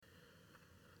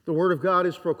The Word of God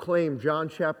is proclaimed, John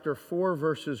chapter 4,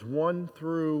 verses 1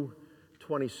 through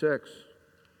 26.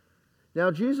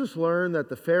 Now Jesus learned that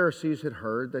the Pharisees had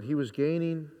heard that he was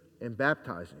gaining and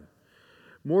baptizing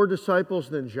more disciples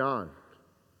than John,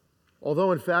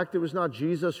 although in fact it was not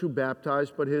Jesus who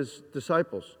baptized, but his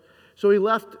disciples. So he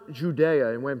left Judea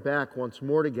and went back once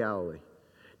more to Galilee.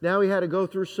 Now he had to go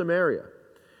through Samaria.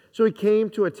 So he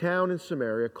came to a town in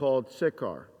Samaria called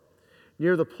Sychar,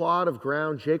 near the plot of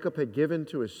ground Jacob had given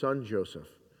to his son Joseph.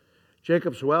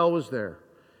 Jacob's well was there,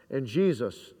 and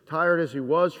Jesus, tired as he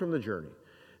was from the journey,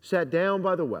 sat down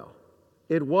by the well.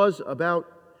 It was about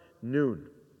noon.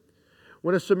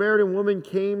 When a Samaritan woman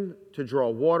came to draw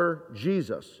water,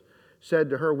 Jesus said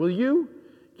to her, "Will you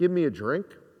give me a drink?"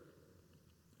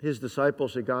 His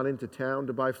disciples had gone into town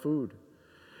to buy food.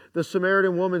 The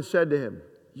Samaritan woman said to him,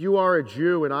 "You are a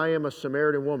Jew and I am a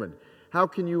Samaritan woman. How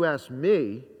can you ask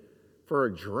me for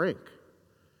a drink?"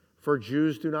 For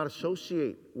Jews do not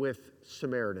associate with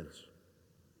Samaritans.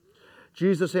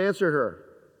 Jesus answered her,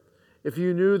 "If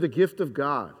you knew the gift of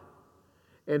God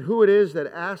and who it is that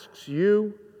asks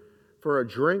you for a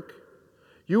drink,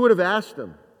 you would have asked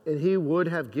him, and he would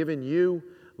have given you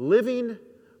living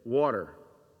water."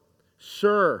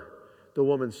 "Sir," the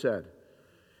woman said,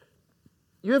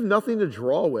 "you have nothing to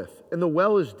draw with, and the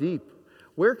well is deep.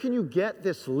 Where can you get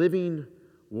this living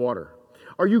water?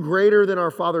 Are you greater than our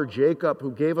father Jacob,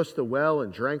 who gave us the well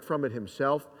and drank from it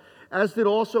himself, as did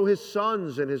also his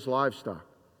sons and his livestock?"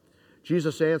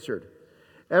 Jesus answered,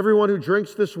 "Everyone who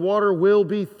drinks this water will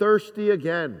be thirsty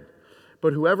again,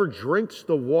 but whoever drinks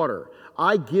the water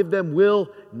I give them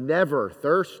will never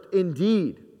thirst.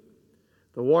 Indeed,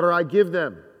 the water I give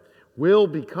them will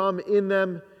become in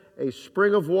them a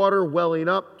spring of water welling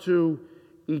up to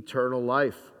eternal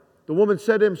life." The woman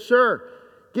said to him, "Sir,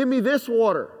 give me this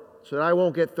water so that I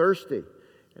won't get thirsty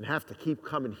and have to keep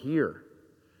coming here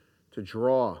to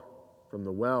draw from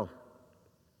the well."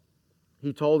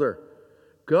 He told her,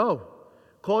 "Go,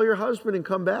 call your husband and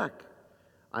come back."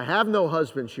 "I have no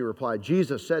husband," she replied.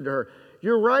 Jesus said to her,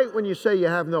 "You're right when you say you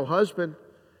have no husband.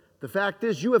 The fact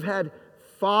is, you have had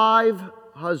 5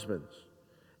 husbands,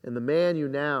 and the man you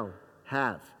now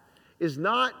have is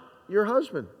not your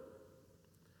husband.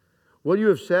 What you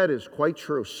have said is quite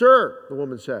true." "Sir," the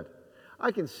woman said,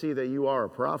 "I can see that you are a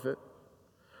prophet.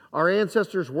 Our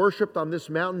ancestors worshipped on this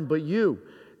mountain, but you,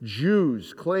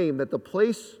 Jews, claim that the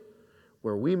place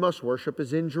where we must worship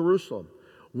is in Jerusalem."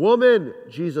 "Woman,"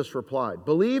 Jesus replied,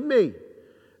 "believe me,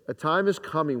 a time is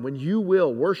coming when you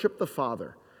will worship the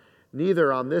Father,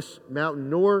 neither on this mountain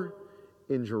nor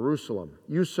in Jerusalem.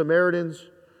 You Samaritans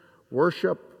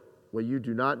worship what you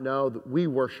do not know. We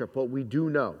worship what we do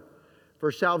know,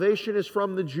 for salvation is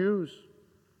from the Jews.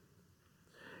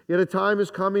 Yet a time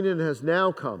is coming and has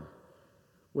now come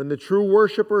when the true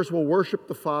worshipers will worship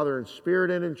the Father in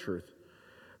spirit and in truth,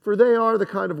 for they are the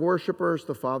kind of worshipers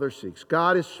the Father seeks.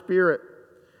 God is spirit,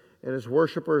 and his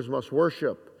worshipers must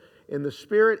worship in the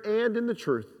spirit and in the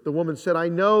truth." The woman said, "I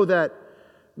know that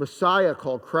Messiah,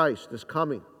 called Christ, is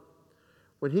coming.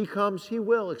 When he comes, he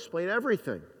will explain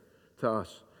everything to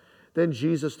us." Then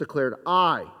Jesus declared,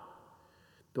 "I,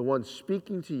 the one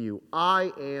speaking to you,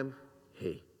 I am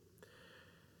he."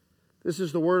 This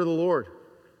is the word of the Lord.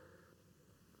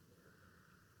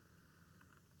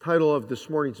 The title of this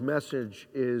morning's message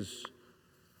is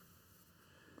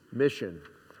Mission.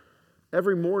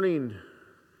 Every morning,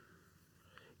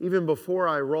 even before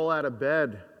I roll out of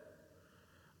bed,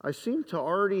 I seem to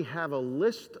already have a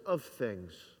list of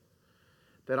things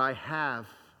that I have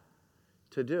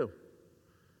to do.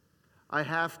 I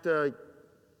have to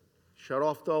shut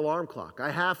off the alarm clock.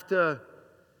 I have to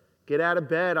get out of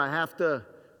bed. I have to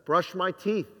brush my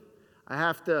teeth. I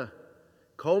have to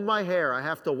comb my hair. I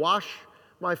have to wash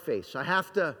my face. I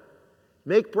have to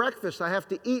make breakfast. I have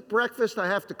to eat breakfast. I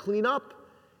have to clean up.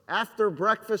 After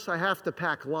breakfast, I have to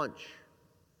pack lunch.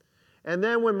 And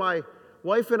then when my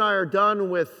wife and I are done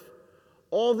with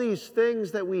all these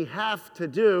things that we have to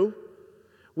do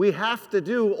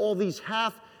all these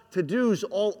have-to-dos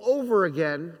all over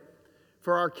again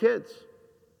for our kids.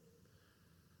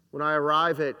 When I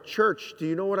arrive at church, do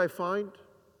you know what I find?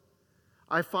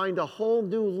 I find a whole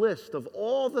new list of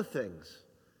all the things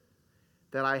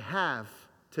that I have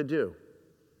to do.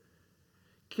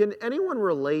 Can anyone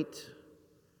relate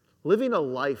living a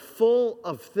life full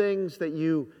of things that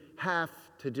you have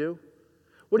to do?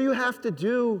 What do you have to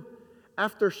do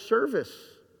after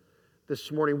service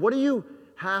this morning? What do you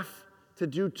have to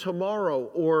do tomorrow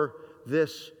or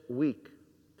this week?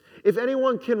 If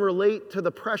anyone can relate to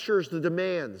the pressures, the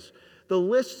demands, the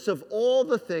lists of all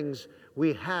the things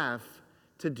we have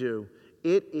to do,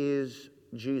 it is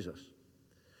Jesus.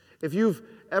 If you've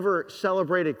ever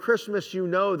celebrated Christmas, you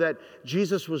know that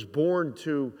Jesus was born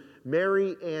to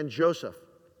Mary and Joseph.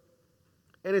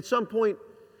 And at some point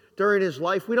during his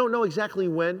life, we don't know exactly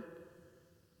when,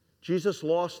 Jesus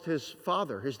lost his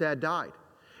father. His dad died.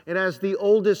 And as the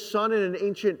oldest son in an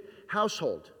ancient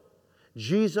household,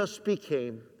 Jesus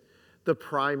became the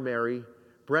primary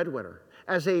breadwinner.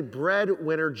 As a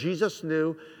breadwinner, Jesus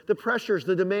knew the pressures,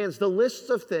 the demands, the lists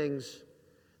of things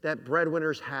that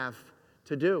breadwinners have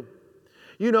to do.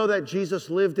 You know that Jesus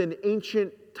lived in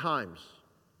ancient times,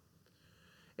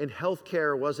 and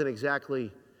healthcare wasn't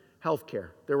exactly healthcare.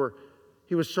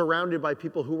 He was surrounded by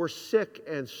people who were sick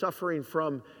and suffering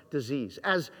from disease.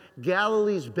 As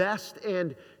Galilee's best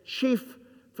and chief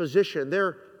physician,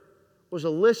 there was a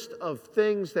list of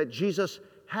things that Jesus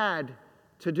had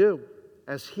to do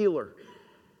as healer.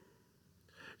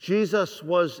 Jesus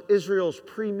was Israel's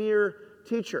premier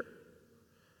teacher.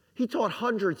 He taught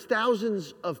hundreds,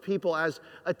 thousands of people as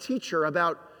a teacher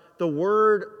about the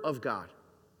Word of God.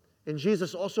 And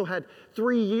Jesus also had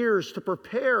 3 years to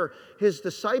prepare his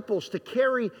disciples to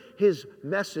carry his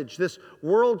message, this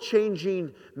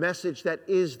world-changing message that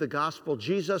is the gospel.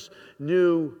 Jesus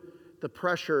knew the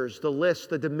pressures, the lists,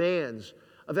 the demands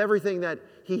of everything that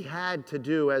he had to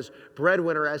do as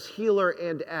breadwinner, as healer,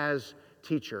 and as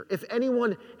teacher. If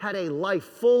anyone had a life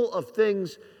full of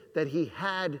things that he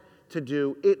had to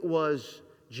do, it was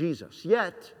Jesus.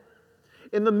 Yet,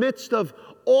 in the midst of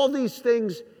all these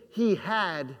things he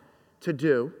had to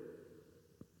do,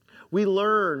 we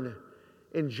learn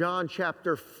in John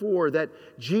chapter 4 that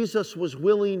Jesus was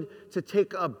willing to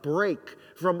take a break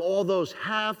from all those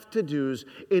have-to-dos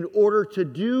in order to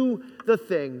do the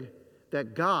thing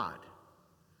that God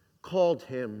called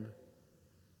him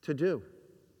to do.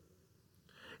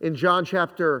 In John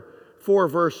chapter 4,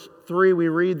 verse 3, we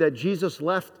read that Jesus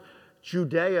left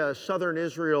Judea, southern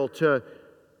Israel, to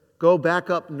go back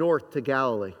up north to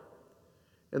Galilee.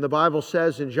 And the Bible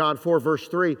says in John 4, verse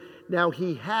 3, now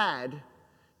he had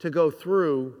to go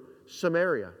through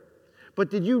Samaria.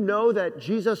 But did you know that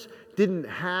Jesus didn't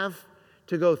have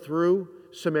to go through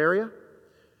Samaria?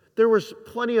 There was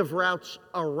plenty of routes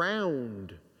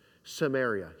around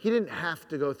Samaria. He didn't have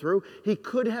to go through. He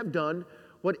could have done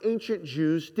what ancient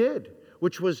Jews did,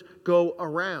 which was go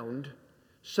around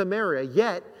Samaria.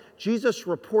 Yet, Jesus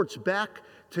reports back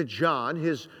to John,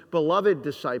 his beloved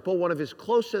disciple, one of his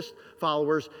closest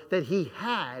followers, that he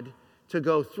had to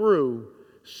go through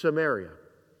Samaria.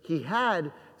 He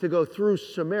had to go through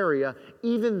Samaria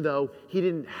even though he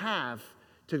didn't have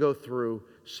to go through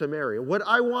Samaria. What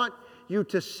I want you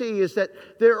to see is that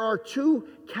there are two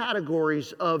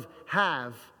categories of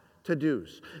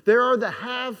have-to-dos. There are the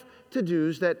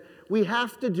have-to-dos that we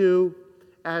have to do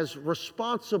as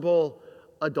responsible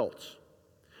adults.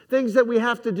 Things that we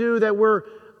have to do that we're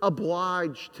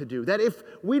obliged to do. That if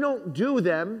we don't do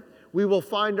them, we will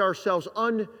find ourselves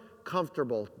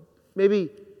uncomfortable, maybe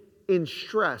in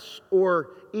stress,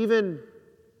 or even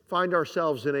find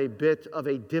ourselves in a bit of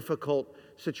a difficult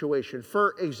situation.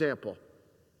 For example,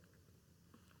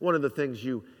 one of the things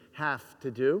you have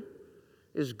to do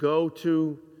is go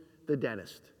to the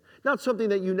dentist. Not something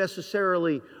that you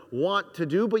necessarily want to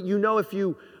do, but you know if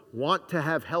you want to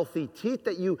have healthy teeth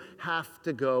that you have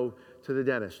to go to the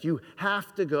dentist. You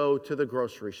have to go to the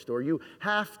grocery store. You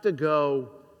have to go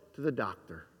to the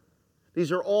doctor.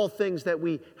 These are all things that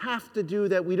we have to do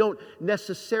that we don't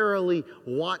necessarily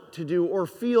want to do or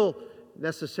feel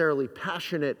necessarily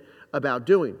passionate about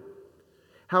doing.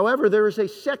 However, there is a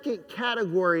second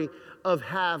category of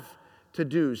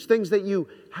have-to-dos, things that you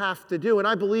have to do. And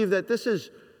I believe that this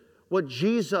is what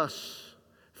Jesus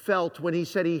felt when he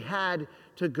said he had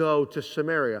to go to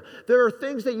Samaria. There are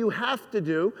things that you have to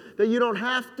do that you don't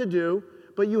have to do,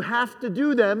 but you have to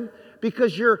do them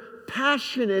because you're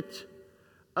passionate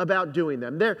about doing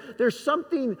them. There's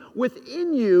something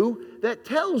within you that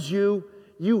tells you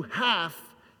you have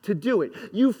to do it.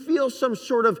 You feel some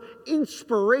sort of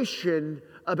inspiration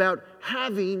about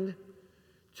having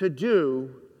to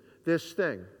do this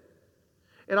thing.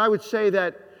 And I would say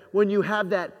that when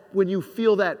you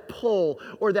feel that pull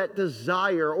or that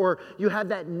desire, or you have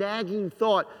that nagging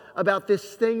thought about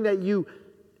this thing that you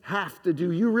have to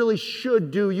do, you really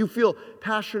should do, you feel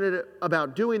passionate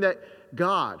about doing that,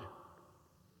 God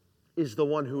is the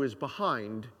one who is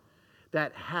behind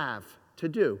that have to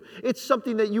do. It's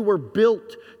something that you were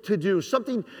built to do,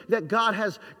 something that God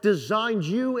has designed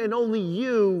you and only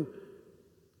you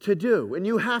to do. And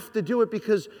you have to do it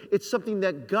because it's something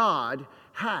that God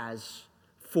has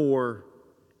for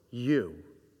you.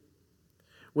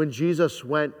 When Jesus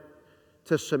went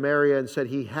to Samaria and said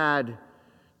he had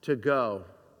to go,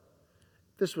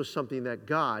 this was something that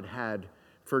God had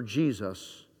for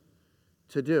Jesus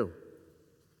to do.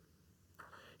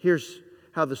 Here's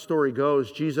how the story goes.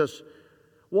 Jesus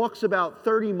walks about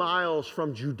 30 miles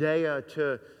from Judea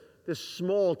to this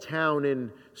small town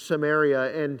in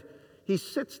Samaria, and he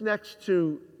sits next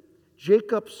to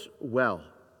Jacob's well.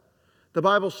 The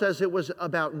Bible says it was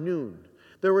about noon.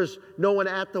 There was no one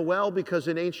at the well because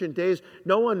in ancient days,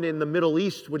 no one in the Middle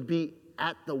East would be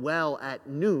at the well at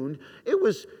noon. It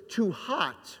was too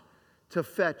hot to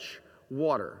fetch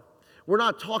water. We're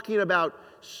not talking about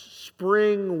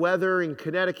spring weather in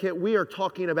Connecticut. We are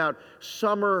talking about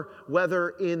summer weather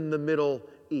in the Middle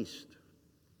East.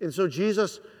 And so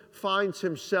Jesus finds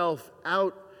himself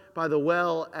out by the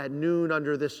well at noon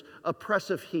under this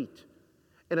oppressive heat.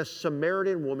 And a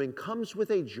Samaritan woman comes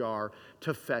with a jar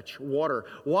to fetch water.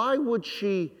 Why would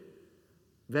she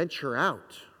venture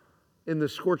out in the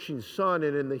scorching sun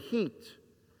and in the heat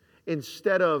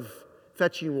instead of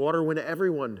fetching water when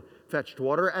everyone fetched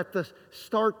water at the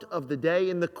start of the day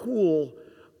in the cool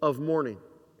of morning?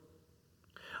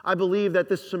 I believe that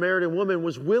this Samaritan woman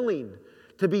was willing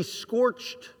to be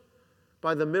scorched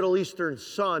by the Middle Eastern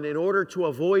sun in order to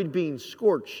avoid being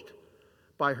scorched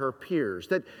by her peers.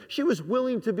 That she was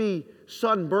willing to be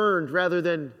sunburned rather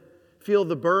than feel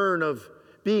the burn of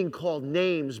being called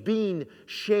names, being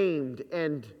shamed,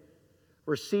 and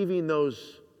receiving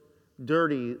those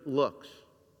dirty looks.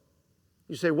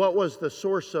 You say, what was the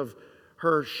source of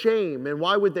her shame, and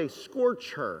why would they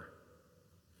scorch her?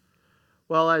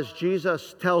 Well, as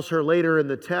Jesus tells her later in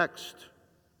the text,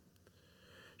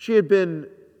 she had been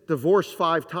divorced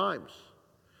 5 times.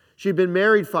 She'd been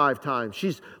married 5 times.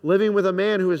 She's living with a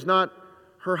man who is not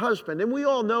her husband. And we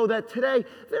all know that today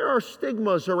there are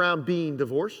stigmas around being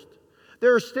divorced.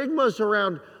 There are stigmas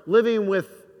around living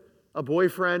with a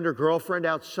boyfriend or girlfriend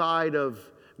outside of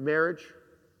marriage.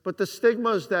 But the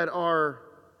stigmas that are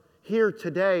here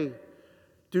today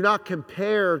do not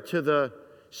compare to the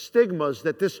stigmas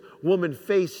that this woman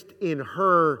faced in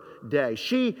her day.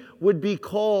 She would be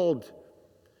called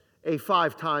a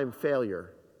 5-time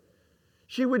failure.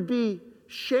 She would be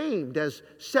shamed as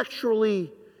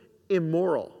sexually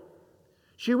immoral.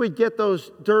 She would get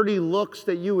those dirty looks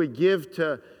that you would give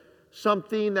to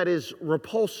something that is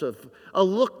repulsive. A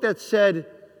look that said,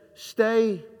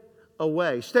 stay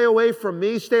away. Stay away from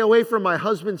me. Stay away from my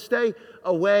husband. Stay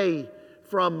away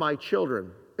from my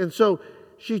children. And so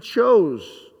she chose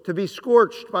to be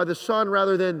scorched by the sun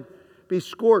rather than be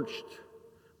scorched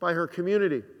by her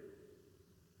community.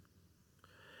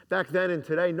 Back then and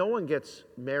today, no one gets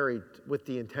married with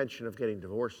the intention of getting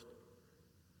divorced.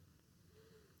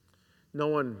 No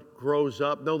one grows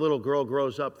up, no little girl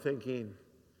grows up thinking,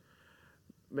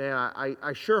 man,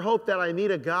 I sure hope that I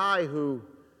meet a guy who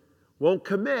won't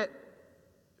commit,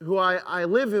 who I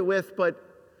live it with, but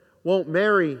won't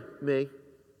marry me.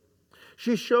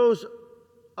 She shows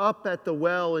up at the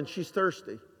well and she's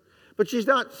thirsty. But she's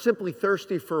not simply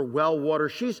thirsty for well water.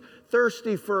 She's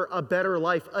thirsty for a better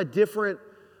life, a different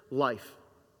life.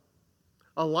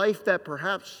 A life that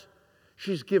perhaps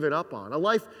she's given up on. A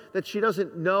life that she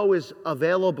doesn't know is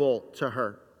available to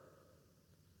her.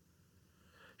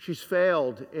 She's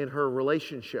failed in her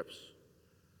relationships.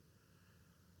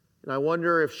 And I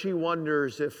wonder if she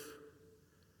wonders if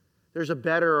there's a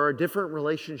better or a different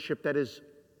relationship that is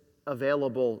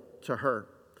available to her.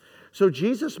 So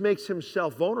Jesus makes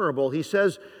himself vulnerable. He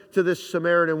says to this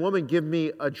Samaritan woman, give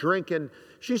me a drink. And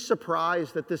she's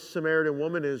surprised that this Samaritan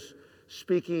woman is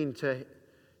speaking to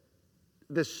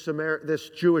this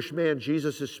Jewish man.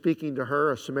 Jesus is speaking to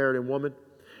her, a Samaritan woman.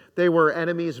 They were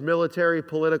enemies, military,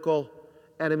 political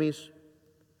enemies.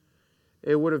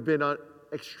 It would have been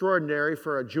extraordinary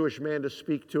for a Jewish man to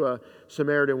speak to a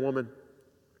Samaritan woman.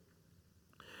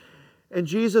 And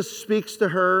Jesus speaks to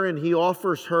her and he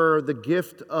offers her the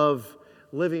gift of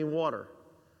living water,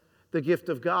 the gift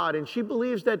of God. And she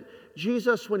believes that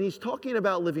Jesus, when he's talking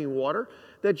about living water,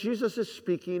 that Jesus is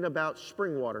speaking about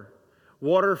spring water,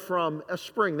 water from a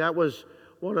spring. That was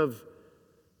one of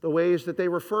the ways that they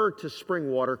referred to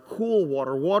spring water, cool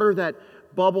water, water that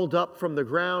bubbled up from the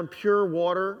ground, pure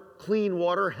water, clean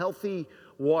water, healthy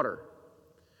water.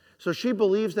 So she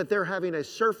believes that they're having a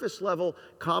surface level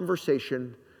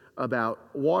conversation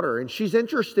about water. And she's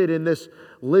interested in this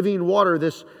living water,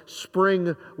 this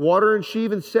spring water. And she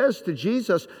even says to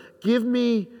Jesus, give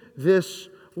me this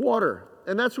water.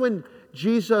 And that's when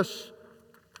Jesus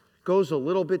goes a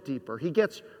little bit deeper. He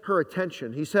gets her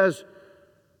attention. He says,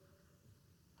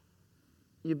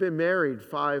 you've been married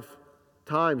 5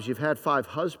 times. You've had 5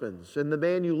 husbands. And the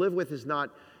man you live with is not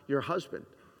your husband.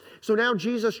 So now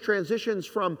Jesus transitions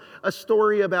from a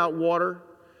story about water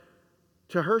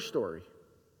to her story.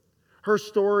 her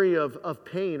story of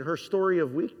pain, her story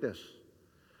of weakness,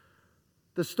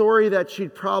 the story that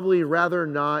she'd probably rather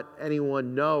not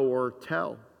anyone know or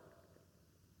tell.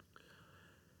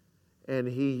 And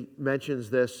he mentions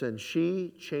this, and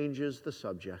she changes the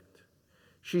subject.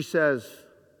 She says,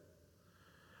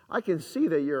 I can see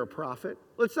that you're a prophet.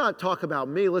 Let's not talk about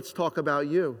me, let's talk about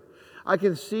you. I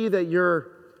can see that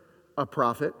you're a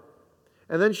prophet.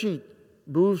 And then she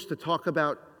moves to talk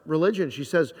about religion. She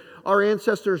says, our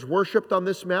ancestors worshipped on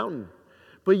this mountain,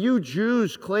 but you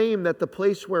Jews claim that the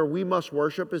place where we must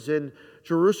worship is in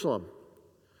Jerusalem.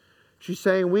 She's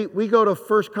saying, we go to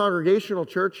First Congregational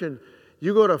Church and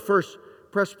you go to First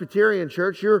Presbyterian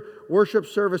Church. Your worship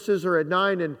services are at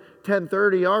 9 and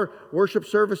 10:30. Our worship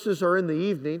services are in the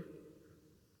evening.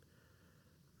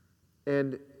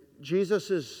 And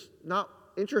Jesus is not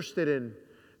interested in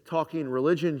talking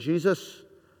religion. Jesus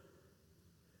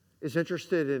is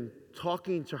interested in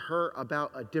talking to her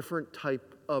about a different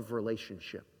type of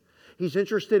relationship. He's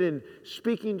interested in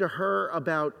speaking to her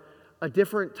about a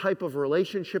different type of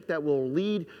relationship that will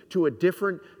lead to a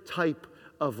different type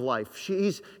of life.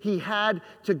 He had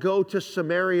to go to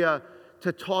Samaria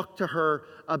to talk to her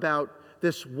about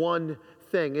this one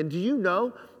thing. And do you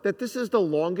know that this is the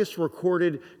longest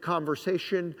recorded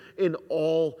conversation in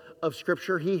all of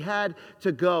Scripture? He had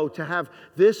to go to have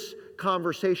this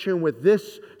conversation with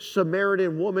this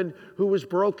Samaritan woman who was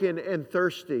broken and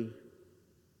thirsty.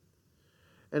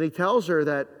 And he tells her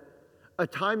that a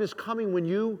time is coming when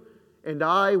you and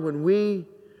I, when we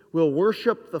will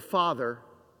worship the Father,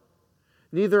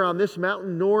 neither on this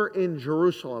mountain nor in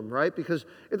Jerusalem, right? Because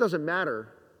it doesn't matter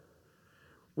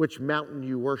which mountain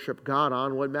you worship God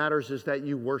on. What matters is that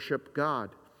you worship God.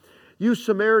 You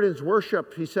Samaritans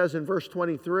worship, he says in verse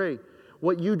 23,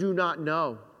 what you do not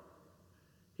know.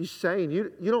 He's saying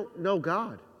you don't know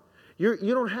God. You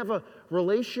don't have a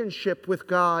relationship with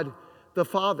God the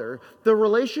Father. The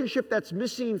relationship that's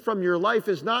missing from your life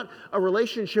is not a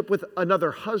relationship with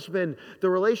another husband. The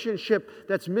relationship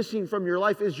that's missing from your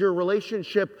life is your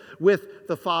relationship with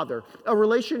the Father. A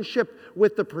relationship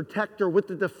with the protector, with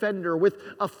the defender, with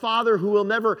a Father who will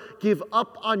never give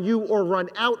up on you or run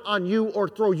out on you or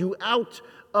throw you out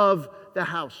of the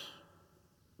house.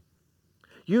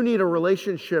 You need a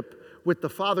relationship with the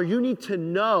Father. You need to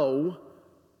know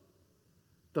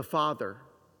the Father.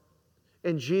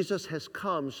 And Jesus has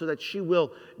come so that she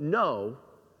will know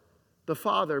the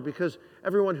Father, because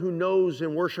everyone who knows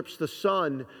and worships the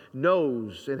Son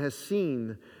knows and has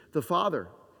seen the Father.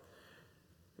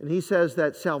 And he says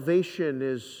that salvation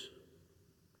is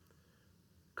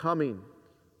coming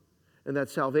and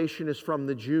that salvation is from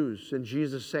the Jews. And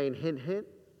Jesus saying, hint, hint,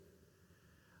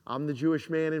 I'm the Jewish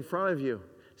man in front of you.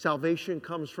 Salvation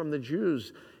comes from the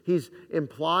Jews. He's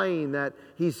implying that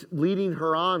he's leading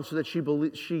her on so that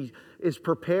she is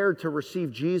prepared to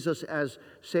receive Jesus as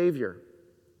Savior.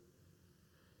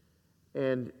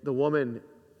 And the woman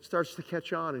starts to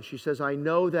catch on, and she says, I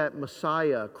know that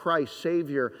Messiah, Christ,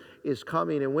 Savior, is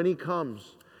coming. And when he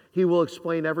comes, he will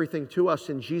explain everything to us.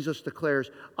 And Jesus declares,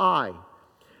 I,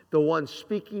 the one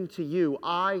speaking to you,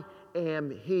 I am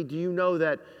he. Do you know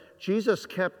that Jesus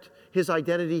kept his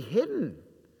identity hidden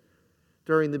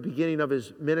during the beginning of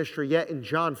his ministry? Yet in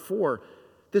John 4,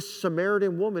 this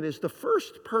Samaritan woman is the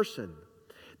first person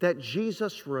that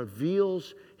Jesus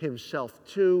reveals himself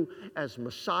to as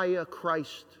Messiah,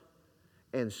 Christ,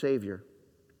 and Savior.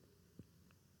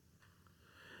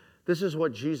 This is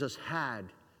what Jesus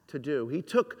had to do. He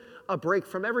took a break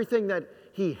from everything that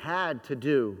he had to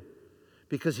do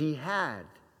because he had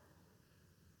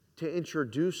to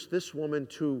introduce this woman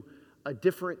to a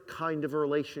different kind of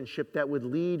relationship that would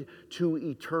lead to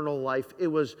eternal life. It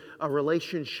was a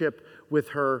relationship with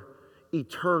her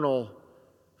eternal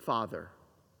Father,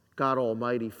 God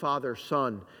Almighty, Father,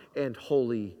 Son, and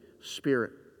Holy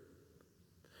Spirit.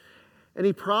 And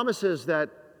he promises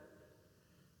that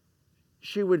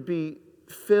she would be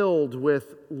filled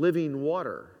with living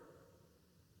water.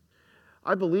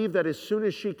 I believe that as soon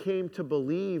as she came to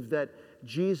believe that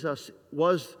Jesus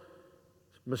was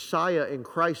Messiah in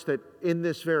Christ, that in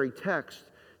this very text,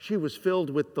 she was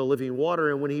filled with the living water.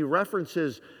 And when he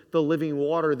references the living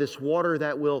water, this water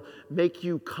that will make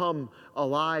you come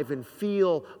alive and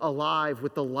feel alive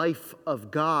with the life of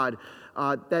God,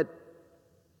 that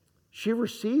she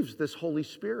receives this Holy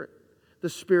Spirit, the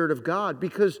Spirit of God,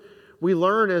 because we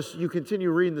learn as you continue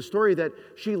reading the story that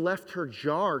she left her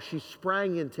jar, she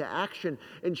sprang into action,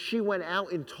 and she went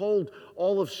out and told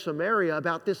all of Samaria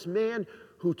about this man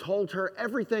who told her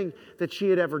everything that she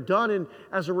had ever done. And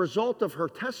as a result of her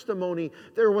testimony,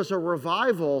 there was a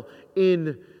revival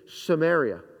in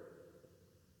Samaria.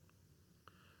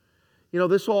 You know,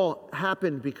 this all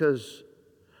happened because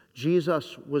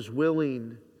Jesus was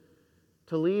willing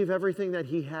to leave everything that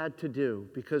he had to do,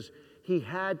 because he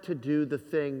had to do the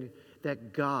thing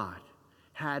that God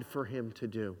had for him to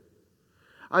do.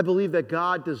 I believe that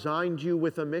God designed you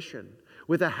with a mission,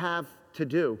 with a have to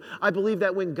do. I believe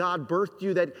that when God birthed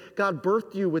you, that God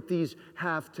birthed you with these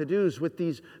have to do's, with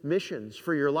these missions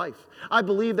for your life. I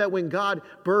believe that when God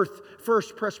birthed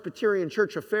First Presbyterian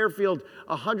Church of Fairfield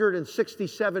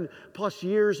 167 plus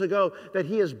years ago, that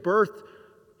he has birthed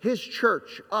his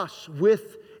church, us,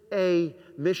 with a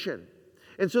mission.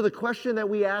 And so the question that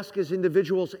we ask as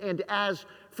individuals and as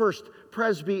First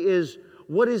Presby is,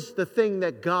 what is the thing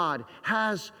that God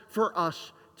has for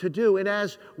us to do? And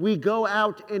as we go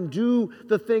out and do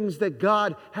the things that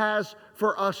God has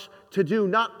for us to do,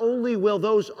 not only will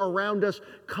those around us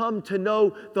come to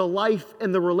know the life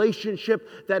and the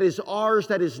relationship that is ours,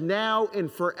 that is now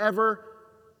and forever,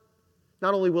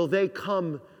 not only will they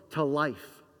come to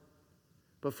life,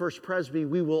 but First Presby,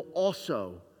 we will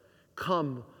also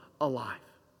come alive.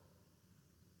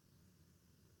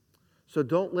 So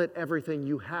don't let everything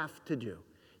you have to do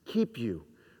keep you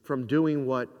from doing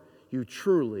what you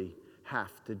truly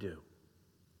have to do.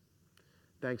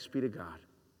 Thanks be to God.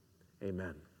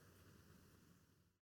 Amen.